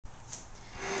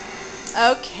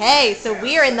Okay, so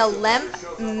we are in the Lemp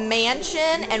Mansion,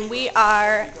 and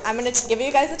I'm going to give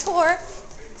you guys a tour,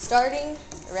 starting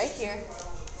right here.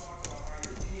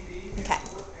 Okay,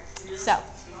 so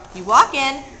you walk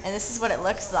in, and this is what it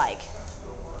looks like.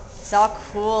 It's all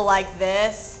cool like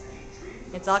this.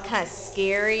 It's all kind of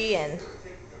scary and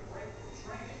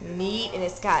neat, and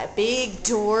it's got big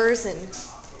doors, and it's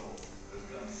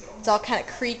all kind of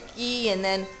creaky, and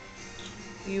then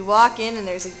you walk in, and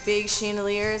there's big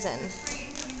chandeliers, and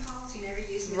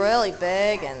it's really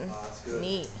big and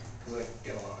neat.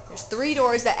 There's 3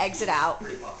 doors that exit out.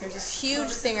 There's this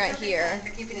huge thing right here.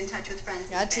 Got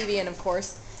a TV, and of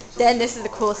course, then this is the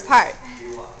coolest part.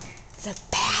 The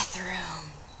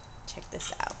bathroom. Check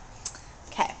this out.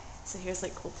 Okay, so here's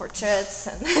like cool portraits,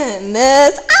 and then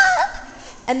this. Ah!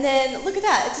 And then look at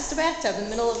that. It's just a bathtub in the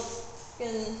middle of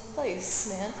fucking place,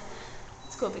 man.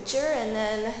 It's a cool picture, and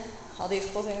then all these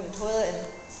cool things in the toilet, and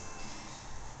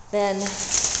then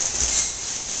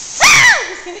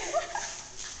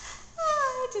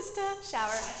just a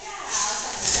shower.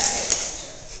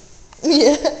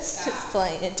 Yeah, just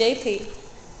playing it. JP.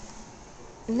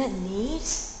 Isn't that neat?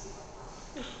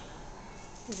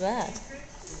 What's that?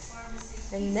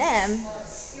 And then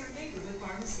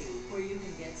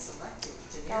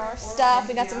our stuff.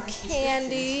 We got some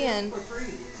candy, and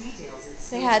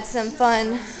they had some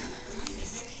fun.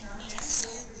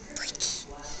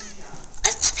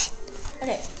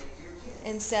 Okay,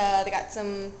 and so they got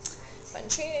some fun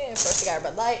training, and of course they got a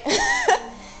Bud Light,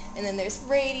 and then there's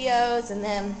radios, and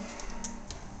then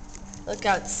look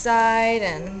outside,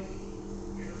 and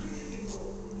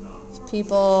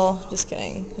people, just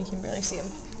kidding, you can barely see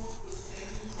them.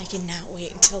 I cannot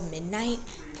wait until midnight,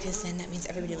 because then that means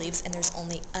everybody leaves, and there's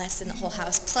only us in the whole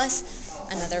house, plus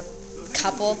another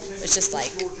couple. It's just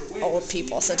like old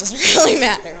people, so it doesn't really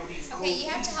matter. Okay, you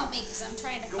have to help me because I'm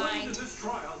trying to find. Going into this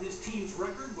trial, his team's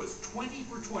record was 20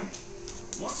 for 20.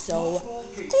 So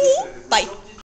cool. Bye.